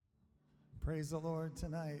Praise the Lord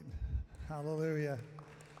tonight. Hallelujah.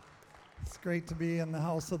 It's great to be in the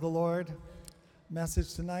house of the Lord.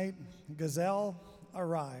 Message tonight, Gazelle,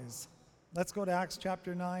 arise. Let's go to Acts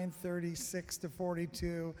chapter 9, 36 to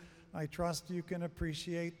 42. I trust you can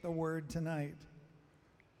appreciate the word tonight.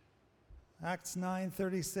 Acts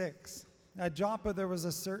 9:36. At Joppa there was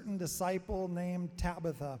a certain disciple named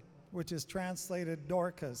Tabitha, which is translated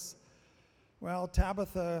Dorcas. Well,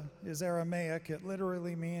 Tabitha is Aramaic. It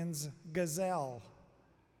literally means gazelle.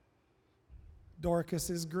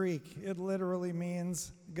 Dorcas is Greek. It literally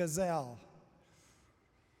means gazelle.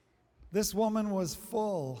 This woman was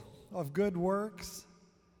full of good works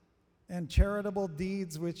and charitable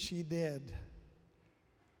deeds which she did.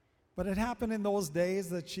 But it happened in those days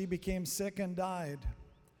that she became sick and died.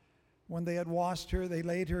 When they had washed her, they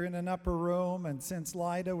laid her in an upper room, and since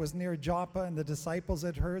Lydda was near Joppa and the disciples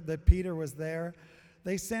had heard that Peter was there,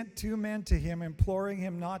 they sent 2 men to him, imploring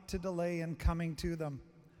him not to delay in coming to them.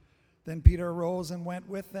 Then Peter arose and went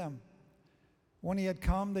with them. When he had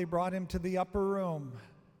come, they brought him to the upper room,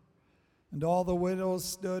 and all the widows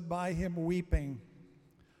stood by him weeping,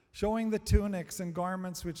 showing the tunics and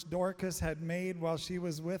garments which Dorcas had made while she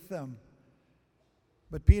was with them.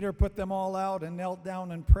 But Peter put them all out and knelt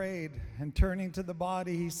down and prayed. And turning to the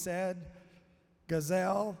body, he said,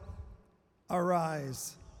 Gazelle,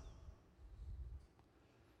 arise.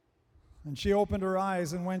 And she opened her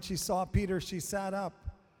eyes, and when she saw Peter, she sat up.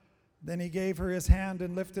 Then he gave her his hand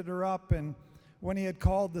and lifted her up. And when he had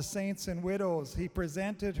called the saints and widows, he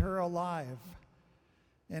presented her alive.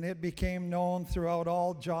 And it became known throughout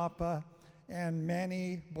all Joppa, and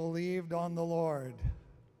many believed on the Lord.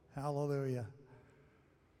 Hallelujah.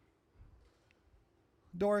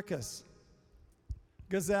 Dorcas,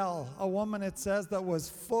 gazelle, a woman, it says, that was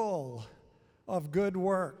full of good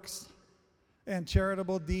works and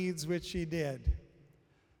charitable deeds which she did.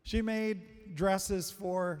 She made dresses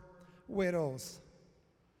for widows.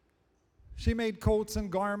 She made coats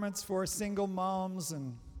and garments for single moms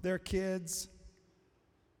and their kids.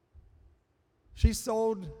 She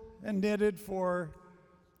sewed and knitted for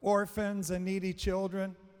orphans and needy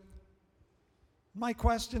children. My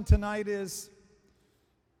question tonight is,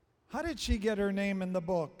 how did she get her name in the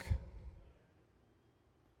book?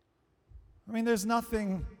 I mean, there's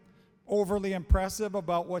nothing overly impressive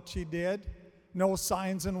about what she did. No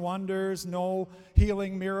signs and wonders, no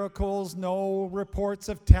healing miracles, no reports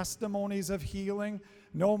of testimonies of healing,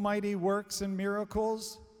 no mighty works and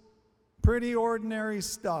miracles. Pretty ordinary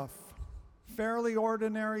stuff, fairly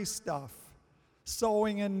ordinary stuff.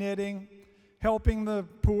 Sewing and knitting, helping the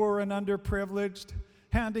poor and underprivileged,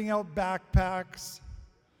 handing out backpacks,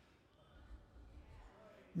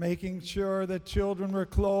 making sure that children were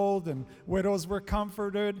clothed and widows were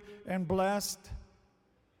comforted and blessed.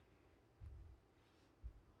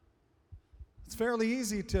 It's fairly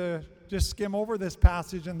easy to just skim over this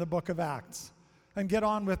passage in the book of Acts and get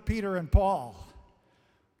on with Peter and Paul.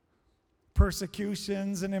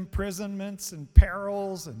 Persecutions and imprisonments and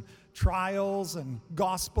perils and trials and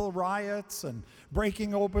gospel riots and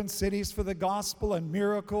breaking open cities for the gospel and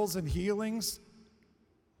miracles and healings.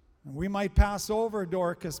 And we might pass over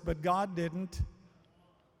Dorcas, but God didn't.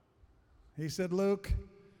 He said, Luke,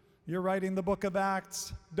 you're writing the book of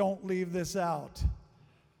Acts. Don't leave this out.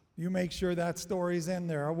 You make sure that story's in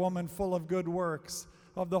there. A woman full of good works,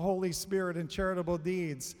 of the Holy Spirit and charitable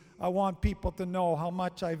deeds. I want people to know how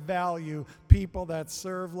much I value people that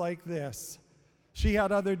serve like this. She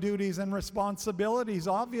had other duties and responsibilities,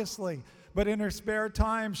 obviously. But in her spare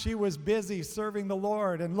time, she was busy serving the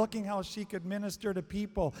Lord and looking how she could minister to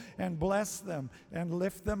people and bless them and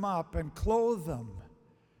lift them up and clothe them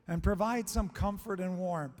and provide some comfort and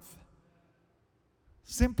warmth.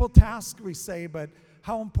 Simple task, we say, but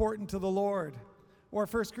how important to the Lord. Or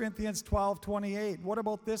 1 Corinthians 12:28. What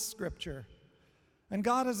about this scripture? And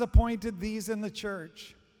God has appointed these in the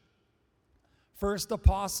church. First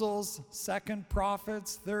apostles, second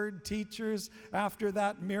prophets, third teachers, after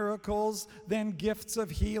that miracles, then gifts of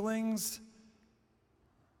healings.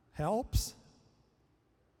 Helps.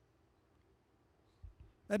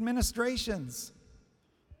 Administrations.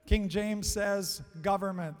 King James says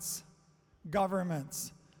governments.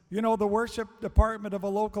 Governments. You know, the worship department of a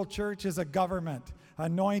local church is a government.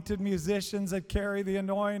 Anointed musicians that carry the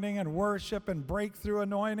anointing and worship and breakthrough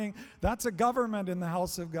anointing. That's a government in the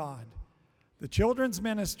house of God. The children's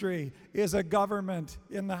ministry is a government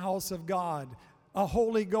in the house of God, a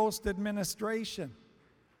Holy Ghost administration.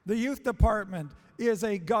 The youth department is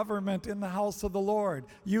a government in the house of the Lord.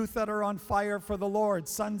 Youth that are on fire for the Lord,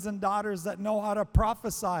 sons and daughters that know how to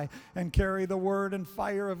prophesy and carry the word and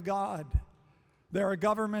fire of God. There are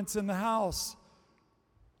governments in the house.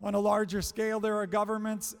 On a larger scale, there are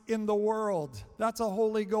governments in the world. That's a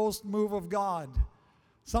Holy Ghost move of God.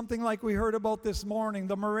 Something like we heard about this morning,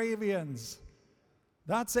 the Moravians.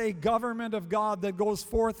 That's a government of God that goes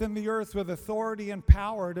forth in the earth with authority and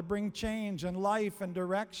power to bring change and life and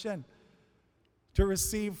direction, to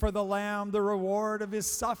receive for the Lamb the reward of his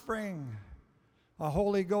suffering. A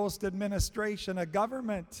Holy Ghost administration, a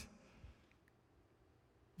government.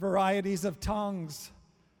 Varieties of tongues.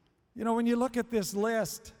 You know, when you look at this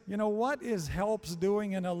list, you know, what is HELPS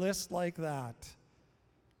doing in a list like that?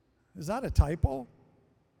 Is that a typo?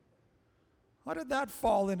 How did that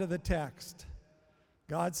fall into the text?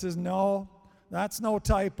 God says, no, that's no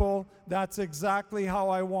typo. That's exactly how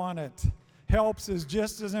I want it. HELPS is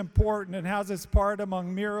just as important. It has its part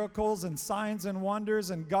among miracles and signs and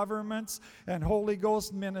wonders and governments and Holy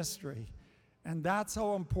Ghost ministry. And that's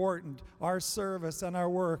how important our service and our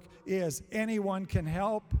work is. Anyone can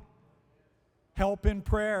help. Help in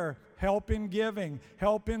prayer, help in giving,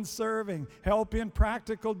 help in serving, help in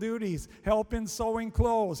practical duties, help in sewing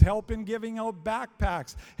clothes, help in giving out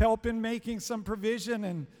backpacks, help in making some provision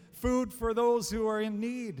and food for those who are in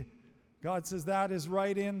need. God says that is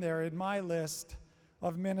right in there in my list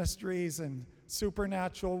of ministries and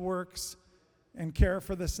supernatural works and care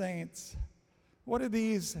for the saints. What do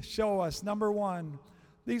these show us? Number one,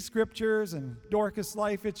 these scriptures and Dorcas'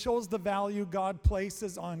 life, it shows the value God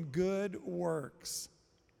places on good works.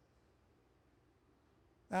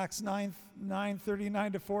 Acts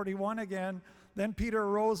 9:39 to 41 again. Then Peter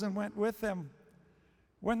arose and went with them.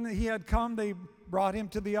 When he had come, they brought him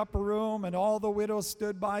to the upper room, and all the widows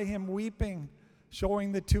stood by him weeping,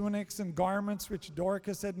 showing the tunics and garments which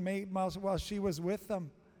Dorcas had made while she was with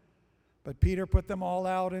them. But Peter put them all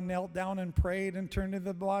out and knelt down and prayed, and turned to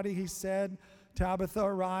the body. He said, Tabitha,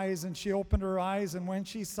 arise. And she opened her eyes, and when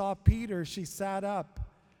she saw Peter, she sat up.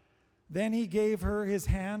 Then he gave her his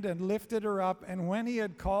hand and lifted her up, and when he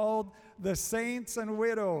had called the saints and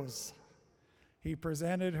widows, he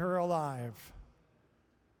presented her alive.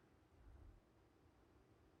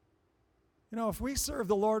 You know, if we serve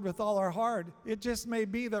the Lord with all our heart, it just may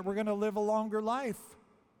be that we're going to live a longer life.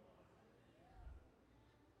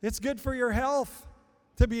 It's good for your health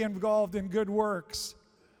to be involved in good works.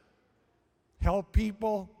 Help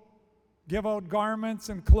people, give out garments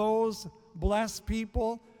and clothes, bless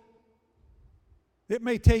people. It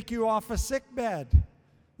may take you off a sick bed.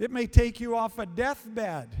 It may take you off a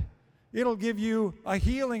deathbed. It'll give you a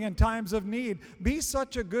healing in times of need. Be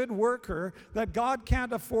such a good worker that God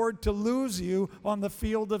can't afford to lose you on the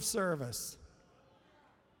field of service.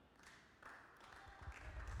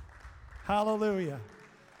 Hallelujah.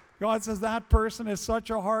 God says that person is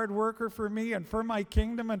such a hard worker for me and for my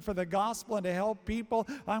kingdom and for the gospel and to help people.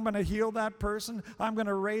 I'm going to heal that person. I'm going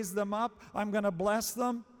to raise them up. I'm going to bless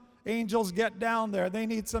them. Angels, get down there. They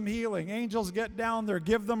need some healing. Angels, get down there.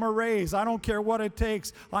 Give them a raise. I don't care what it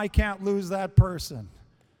takes. I can't lose that person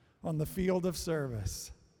on the field of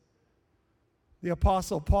service. The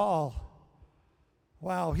Apostle Paul,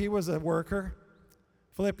 wow, he was a worker.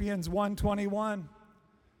 Philippians 1:21.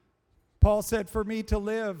 Paul said, for me to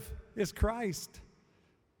live is Christ.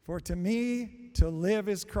 For to me to live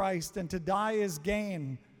is Christ, and to die is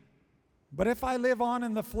gain. But if I live on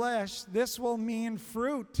in the flesh, this will mean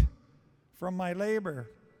fruit from my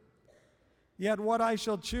labor. Yet what I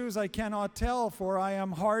shall choose I cannot tell, for I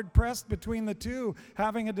am hard pressed between the two,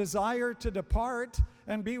 having a desire to depart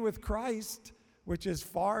and be with Christ, which is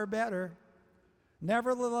far better.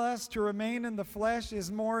 Nevertheless, to remain in the flesh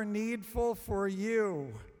is more needful for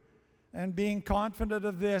you. And being confident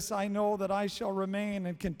of this, I know that I shall remain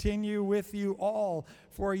and continue with you all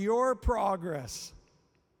for your progress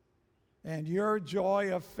and your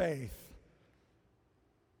joy of faith.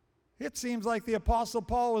 It seems like the Apostle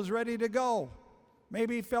Paul was ready to go.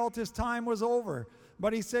 Maybe he felt his time was over.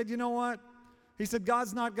 But he said, you know what? He said,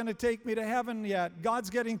 God's not going to take me to heaven yet. God's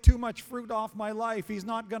getting too much fruit off my life. He's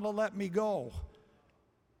not going to let me go.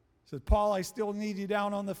 He said, Paul, I still need you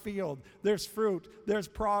down on the field. There's fruit, there's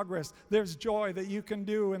progress, there's joy that you can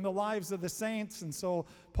do in the lives of the saints. And so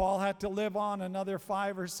Paul had to live on another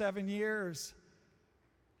 5 or 7 years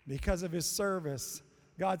because of his service.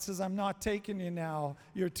 God says, I'm not taking you now.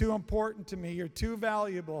 You're too important to me. You're too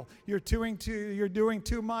valuable. You're doing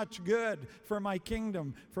too much good for my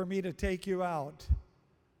kingdom for me to take you out.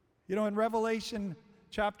 You know, in Revelation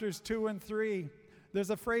chapters 2 and 3, there's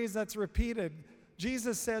a phrase that's repeated.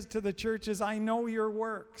 Jesus says to the churches, I know your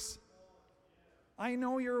works. I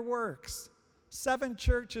know your works. 7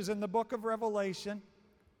 churches in the book of Revelation.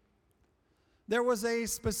 there was a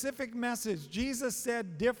specific message. Jesus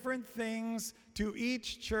said different things to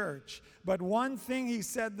each church, but one thing he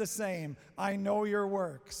said the same: I know your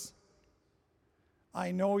works.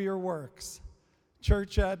 I know your works.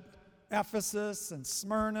 Church at Ephesus and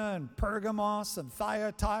Smyrna and Pergamos and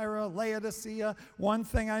Thyatira, Laodicea, one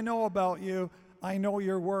thing I know about you: I know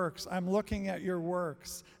your works. I'm looking at your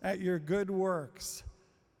works, at your good works.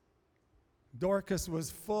 Dorcas was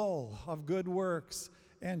full of good works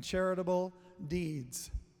and charitable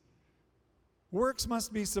deeds. Works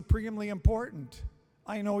must be supremely important.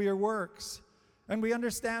 I know your works. And we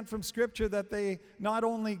understand from Scripture that they not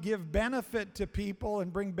only give benefit to people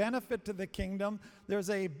and bring benefit to the kingdom,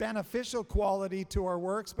 there's a beneficial quality to our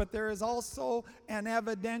works, but there is also an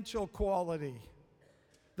evidential quality.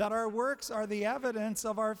 That our works are the evidence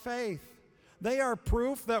of our faith. They are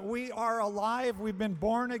proof that we are alive, we've been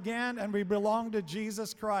born again, and we belong to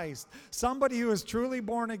Jesus Christ. Somebody who is truly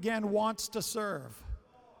born again wants to serve.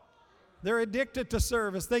 They're addicted to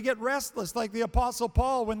service. They get restless, like the Apostle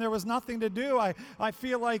Paul. When there was nothing to do, I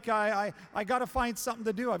feel like I got to find something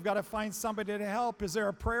to do. I've got to find somebody to help. Is there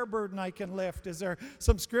a prayer burden I can lift? Is there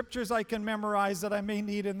some scriptures I can memorize that I may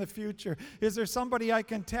need in the future? Is there somebody I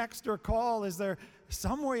can text or call? Is there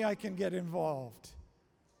some way I can get involved?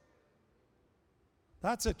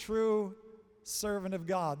 That's a true servant of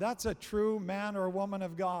God. That's a true man or woman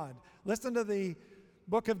of God. Listen to the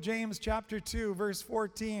book of James chapter 2, verse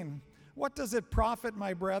 14. What does it profit,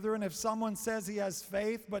 my brethren, if someone says he has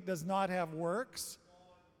faith but does not have works?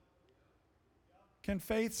 Can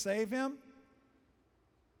faith save him?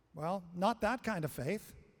 Well, not that kind of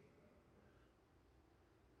faith.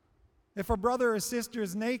 If a brother or sister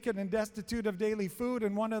is naked and destitute of daily food,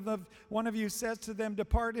 and one of you says to them,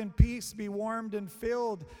 "Depart in peace, be warmed and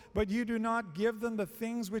filled," but you do not give them the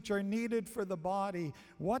things which are needed for the body,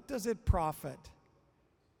 what does it profit?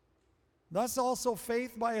 Thus also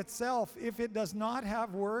faith by itself, if it does not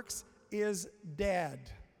have works, is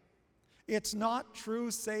dead. It's not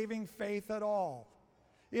true saving faith at all.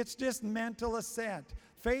 It's just mental assent.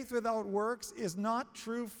 Faith without works is not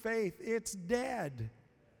true faith. It's dead.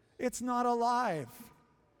 It's not alive.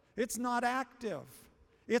 It's not active.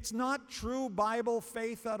 It's not true Bible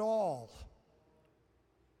faith at all.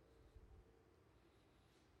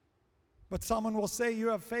 But someone will say, "You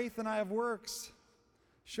have faith and I have works."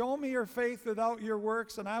 Show me your faith without your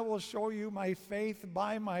works, and I will show you my faith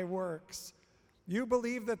by my works. You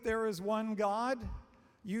believe that there is one God?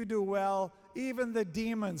 You do well. Even the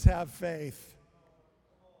demons have faith,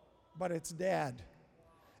 but it's dead.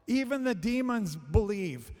 Even the demons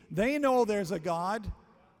believe. They know there's a God.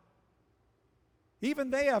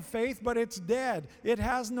 Even they have faith, but it's dead. It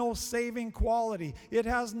has no saving quality. It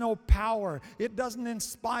has no power. It doesn't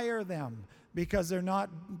inspire them because they're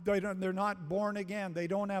not born again. They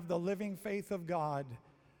don't have the living faith of God.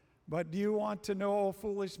 But do you want to know, O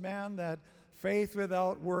foolish man, that faith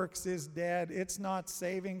without works is dead? It's not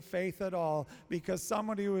saving faith at all, because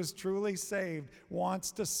somebody who is truly saved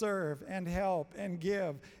wants to serve and help and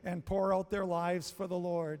give and pour out their lives for the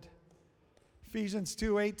Lord. Ephesians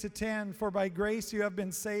 2, 8-10, "For by grace you have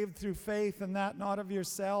been saved through faith, and that not of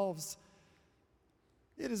yourselves.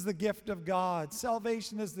 It is the gift of God."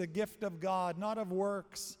 Salvation is the gift of God, not of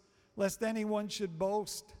works, lest anyone should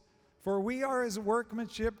boast. "For we are his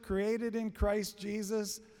workmanship, created in Christ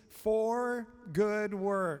Jesus for good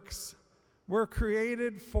works." We're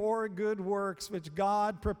created for good works, which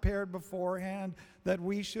God prepared beforehand that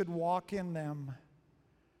we should walk in them.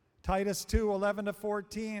 Titus 2,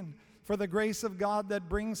 11-14, "For the grace of God that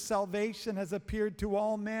brings salvation has appeared to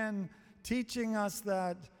all men, teaching us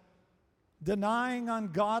that, denying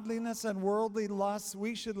ungodliness and worldly lusts,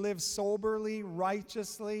 we should live soberly,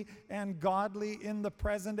 righteously, and godly in the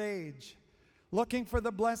present age, looking for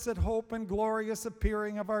the blessed hope and glorious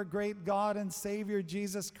appearing of our great God and Savior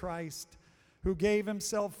Jesus Christ, who gave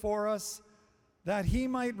himself for us, that he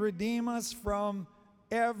might redeem us from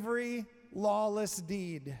every lawless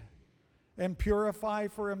deed, and purify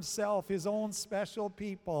for himself his own special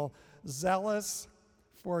people, zealous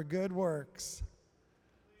for good works."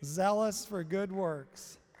 Zealous for good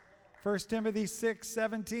works. 1 Timothy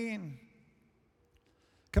 6:17.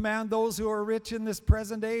 "Command those who are rich in this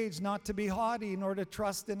present age not to be haughty, nor to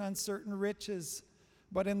trust in uncertain riches,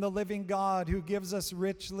 but in the living God, who gives us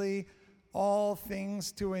richly all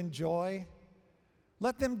things to enjoy.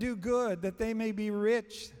 Let them do good, that they may be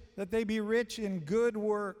rich, in good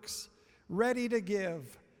works, ready to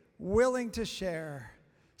give, willing to share,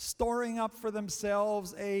 storing up for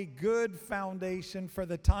themselves a good foundation for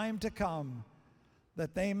the time to come,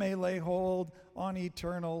 that they may lay hold on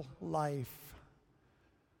eternal life."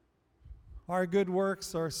 Our good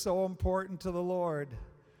works are so important to the Lord.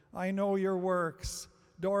 I know your works.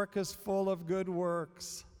 Dorcas, full of good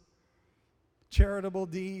works, charitable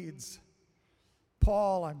deeds.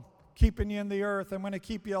 Paul, I'm keeping you in the earth. I'm going to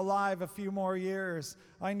keep you alive a few more years.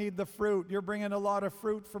 I need the fruit. You're bringing a lot of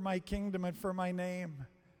fruit for my kingdom and for my name.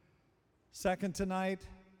 Second tonight,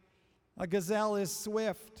 a gazelle is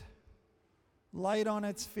swift, light on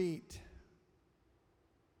its feet.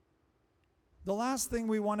 The last thing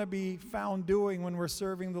we want to be found doing when we're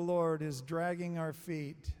serving the Lord is dragging our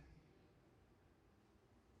feet.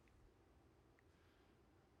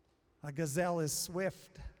 A gazelle is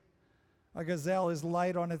swift. A gazelle is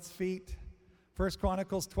light on its feet. 1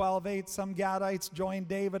 Chronicles 12:8, some Gadites joined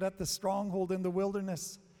David at the stronghold in the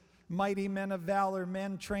wilderness. Mighty men of valor,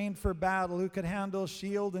 men trained for battle, who could handle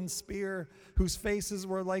shield and spear, whose faces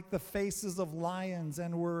were like the faces of lions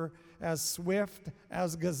and were as swift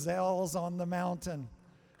as gazelles on the mountain,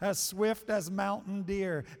 as swift as mountain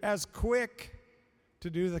deer, as quick to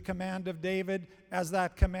do the command of David as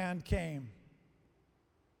that command came.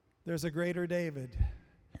 There's a greater David.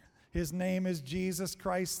 His name is Jesus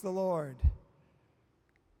Christ the Lord.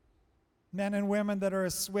 Men and women that are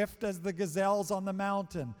as swift as the gazelles on the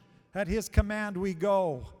mountain. At his command we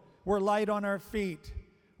go. We're light on our feet.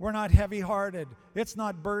 We're not heavy-hearted. It's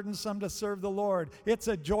not burdensome to serve the Lord. It's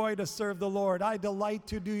a joy to serve the Lord. I delight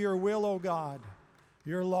to do your will, O God.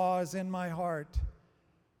 Your law is in my heart.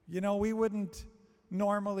 You know, we wouldn't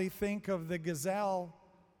normally think of the gazelle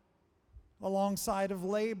alongside of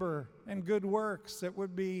labor and good works. It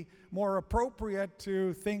would be more appropriate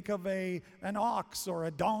to think of an ox or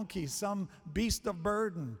a donkey, some beast of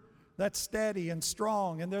burden that's steady and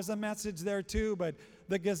strong. And there's a message there too, but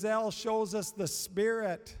the gazelle shows us the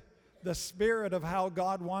spirit of how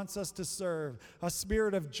God wants us to serve. A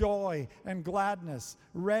spirit of joy and gladness,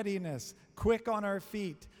 readiness, quick on our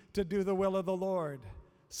feet to do the will of the Lord.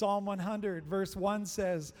 Psalm 100 verse 1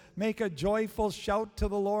 says, "Make a joyful shout to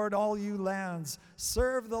the Lord, all you lands.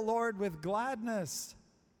 Serve the Lord with gladness.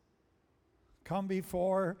 Come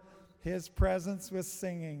before his presence with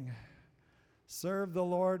singing." Serve the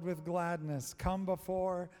Lord with gladness. Come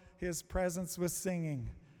before his presence with singing.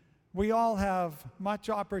 We all have much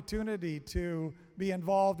opportunity to be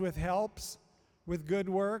involved with helps, with good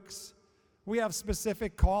works. We have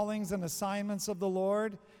specific callings and assignments of the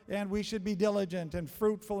Lord, and we should be diligent and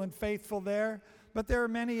fruitful and faithful there. But there are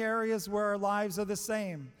many areas where our lives are the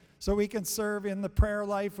same. So we can serve in the prayer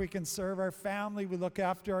life, we can serve our family, we look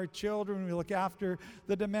after our children, we look after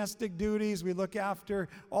the domestic duties, we look after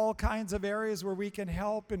all kinds of areas where we can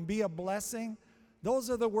help and be a blessing.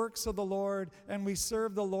 Those are the works of the Lord, and we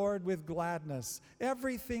serve the Lord with gladness.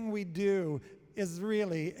 Everything we do is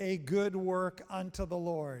really a good work unto the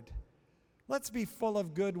Lord. Let's be full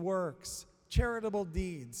of good works, charitable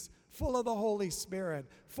deeds, full of the Holy Spirit,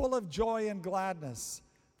 full of joy and gladness.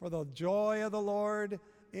 For the joy of the Lord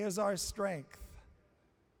is our strength.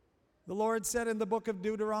 The Lord said in the book of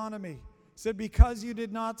Deuteronomy, said, "Because you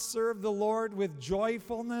did not serve the Lord with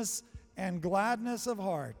joyfulness and gladness of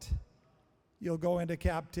heart, you'll go into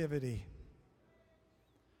captivity."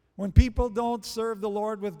 When people don't serve the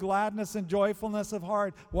Lord with gladness and joyfulness of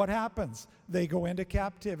heart, what happens? They go into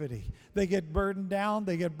captivity. They get burdened down,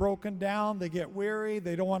 they get broken down, they get weary,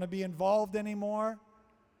 they don't want to be involved anymore.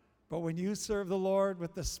 But when you serve the Lord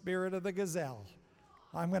with the spirit of the gazelle,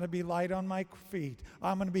 I'm going to be light on my feet.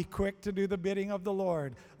 I'm going to be quick to do the bidding of the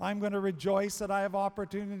Lord. I'm going to rejoice that I have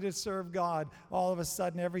opportunity to serve God. All of a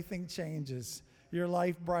sudden, everything changes. Your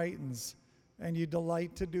life brightens, and you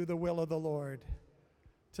delight to do the will of the Lord.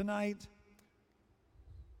 Tonight,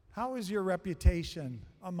 how is your reputation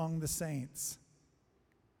among the saints?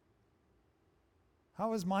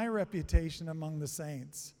 How is my reputation among the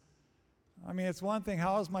saints? I mean, it's one thing,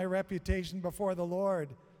 how is my reputation before the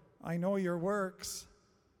Lord? I know your works.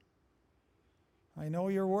 I know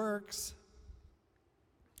your works.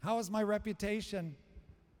 How is my reputation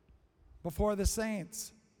before the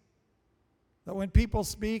saints? That when people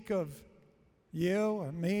speak of you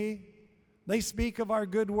and me, they speak of our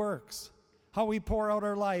good works, how we pour out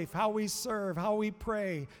our life, how we serve, how we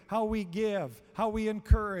pray, how we give, how we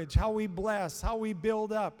encourage, how we bless, how we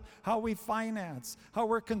build up, how we finance, how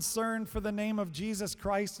we're concerned for the name of Jesus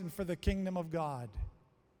Christ and for the kingdom of God.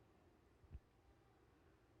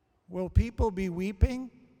 Will people be weeping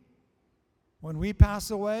when we pass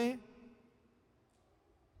away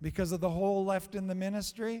because of the hole left in the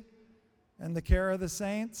ministry and the care of the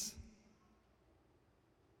saints?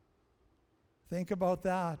 Think about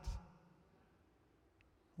that.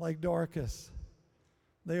 Like Dorcas,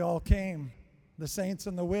 they all came, the saints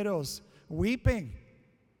and the widows, weeping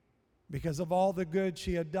because of all the good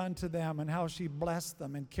she had done to them and how she blessed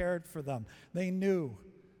them and cared for them. They knew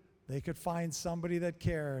they could find somebody that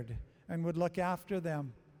cared and would look after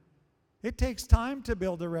them. It takes time to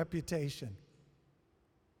build a reputation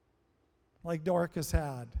like Dorcas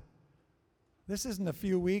had. This isn't a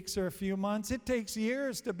few weeks or a few months. It takes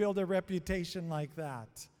years to build a reputation like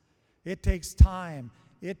that. It takes time.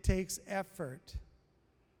 It takes effort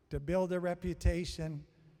to build a reputation,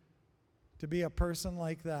 to be a person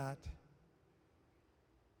like that.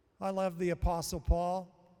 I love the Apostle Paul.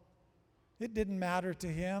 It didn't matter to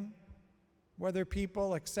him whether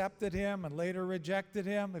people accepted him and later rejected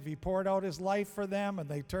him, if he poured out his life for them and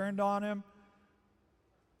they turned on him,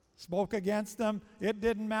 spoke against them. It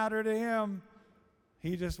didn't matter to him.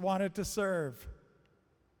 He just wanted to serve.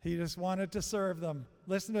 He just wanted to serve them.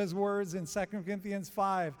 Listen to his words in 2 Corinthians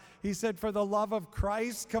 5. He said, "For the love of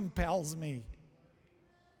Christ compels me."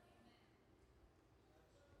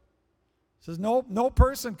 He says, no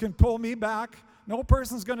person can pull me back. No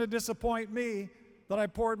person's going to disappoint me that I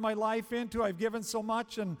poured my life into. I've given so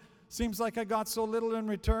much and seems like I got so little in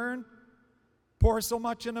return. Pour so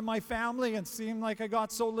much into my family and seem like I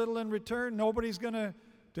got so little in return. Nobody's going to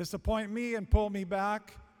disappoint me and pull me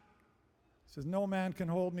back. He says, no man can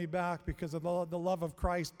hold me back because of the love of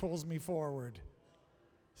Christ pulls me forward.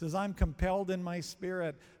 He says, I'm compelled in my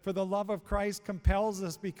spirit. For the love of Christ compels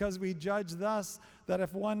us because we judge thus that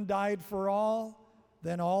if one died for all,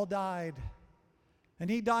 then all died. And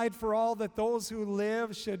he died for all, that those who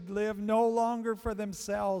live should live no longer for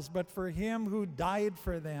themselves, but for him who died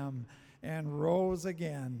for them and rose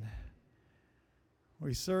again.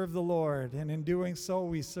 We serve the Lord, and in doing so,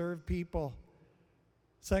 we serve people.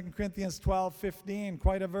 2 Corinthians 12:15,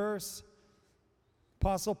 quite a verse.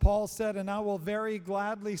 Apostle Paul said, "And I will very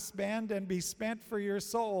gladly spend and be spent for your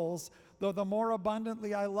souls, though the more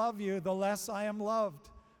abundantly I love you, the less I am loved."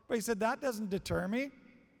 But he said, that doesn't deter me.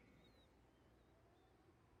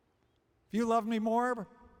 If you love me more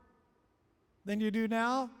than you do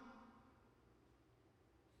now,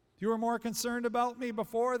 you were more concerned about me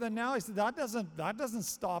before than now. He said, that doesn't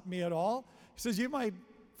stop me at all. He says, you might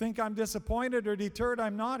think I'm disappointed or deterred.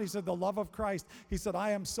 I'm not. He said, the love of Christ. He said,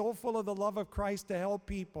 I am so full of the love of Christ to help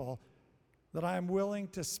people that I am willing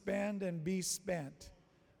to spend and be spent,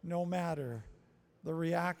 no matter the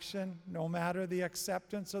reaction, no matter the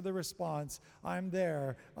acceptance or the response. I'm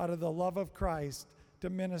there out of the love of Christ to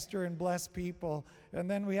minister and bless people. And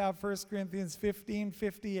then we have 1 Corinthians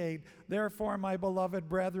 15:58. Therefore, my beloved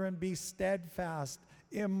brethren, be steadfast,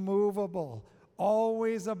 immovable,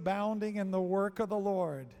 always abounding in the work of the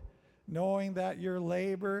Lord, knowing that your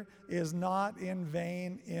labor is not in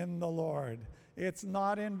vain in the Lord. It's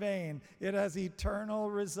not in vain. It has eternal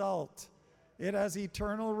result. It has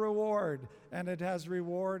eternal reward, and it has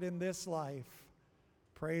reward in this life.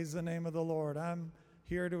 Praise the name of the Lord. I'm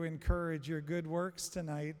here to encourage your good works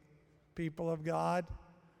tonight, people of God.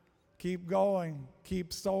 Keep going.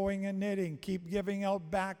 Keep sewing and knitting. Keep giving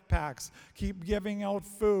out backpacks. Keep giving out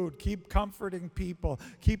food. Keep comforting people.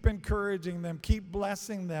 Keep encouraging them. Keep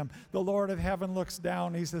blessing them. The Lord of heaven looks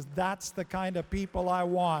down. He says, that's the kind of people I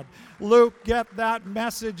want. Luke, get that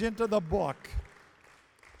message into the book.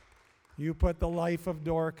 You put the life of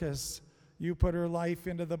Dorcas. You put her life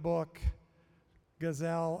into the book.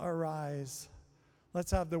 Gazelle, arise.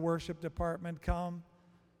 Let's have the worship department come.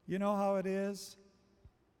 You know how it is?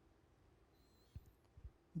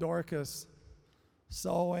 Dorcas,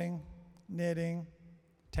 sewing, knitting,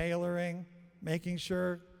 tailoring, making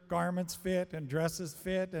sure garments fit and dresses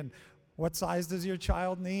fit, and what size does your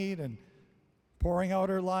child need, and pouring out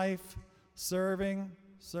her life, serving.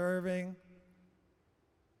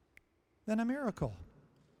 Then a miracle.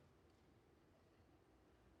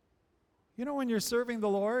 You know, when you're serving the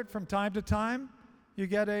Lord from time to time, you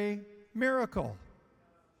get a miracle.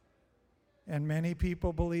 And many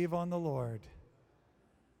people believe on the Lord.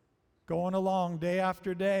 Going along day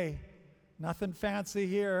after day. Nothing fancy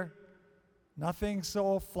here. Nothing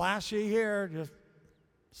so flashy here. Just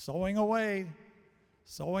sewing away.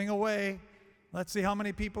 Let's see, how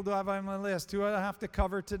many people do I have on my list? Who do I have to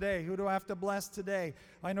cover today? Who do I have to bless today?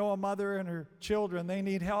 I know a mother and her children, they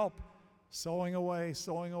need help. Sewing away.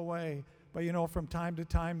 But you know, from time to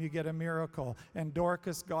time you get a miracle. And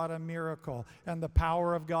Dorcas got a miracle. And the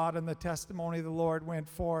power of God and the testimony of the Lord went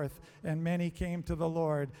forth. And many came to the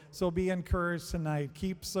Lord. So be encouraged tonight.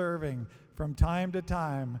 Keep serving. From time to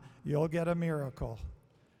time you'll get a miracle.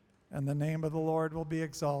 And the name of the Lord will be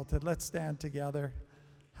exalted. Let's stand together.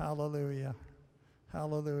 Hallelujah.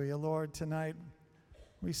 Hallelujah. Lord, tonight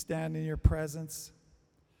we stand in your presence.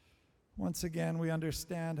 Once again, we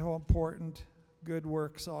understand how important good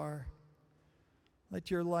works are. Let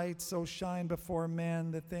your light so shine before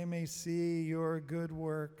men that they may see your good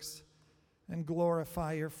works and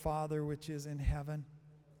glorify your Father which is in heaven.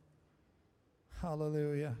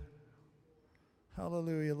 Hallelujah.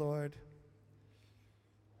 Hallelujah, Lord.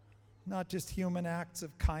 Not just human acts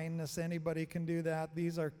of kindness. Anybody can do that.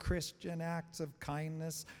 These are Christian acts of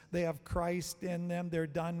kindness. They have Christ in them. They're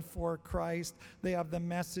done for Christ. They have the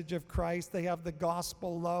message of Christ. They have the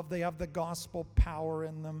gospel love. They have the gospel power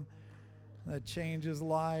in them that changes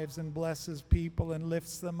lives and blesses people and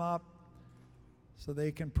lifts them up so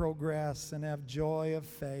they can progress and have joy of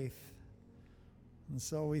faith. And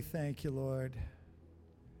so we thank you, Lord.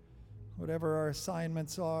 Whatever our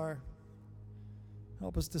assignments are,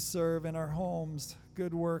 help us to serve in our homes,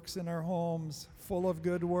 good works in our homes, full of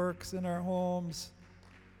good works in our homes,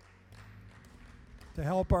 to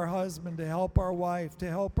help our husband, to help our wife, to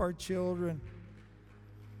help our children.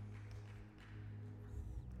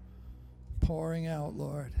 Pouring out,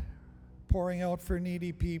 Lord. Pouring out for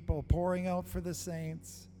needy people, pouring out for the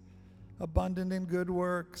saints, abundant in good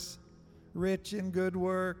works, rich in good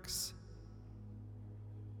works,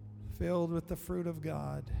 filled with the fruit of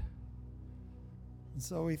God. And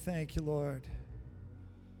so we thank you, Lord.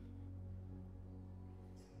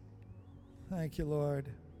 Thank you, Lord.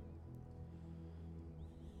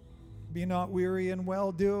 Be not weary in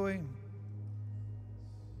well-doing,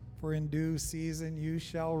 for in due season you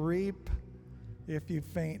shall reap if you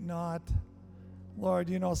faint not. Lord,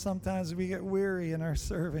 you know, sometimes we get weary in our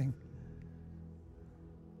serving.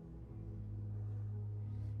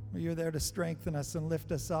 You're there to strengthen us and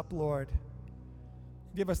lift us up, Lord.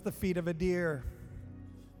 Give us the feet of a deer.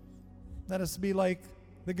 Let us be like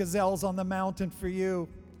the gazelles on the mountain for you.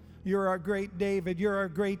 You're our great David. You're our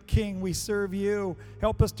great King. We serve you.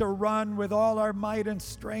 Help us to run with all our might and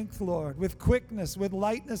strength, Lord, with quickness, with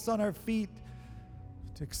lightness on our feet,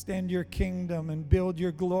 to extend your kingdom and build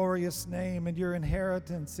your glorious name and your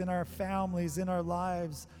inheritance in our families, in our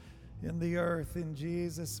lives, in the earth. In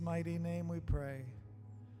Jesus' mighty name we pray.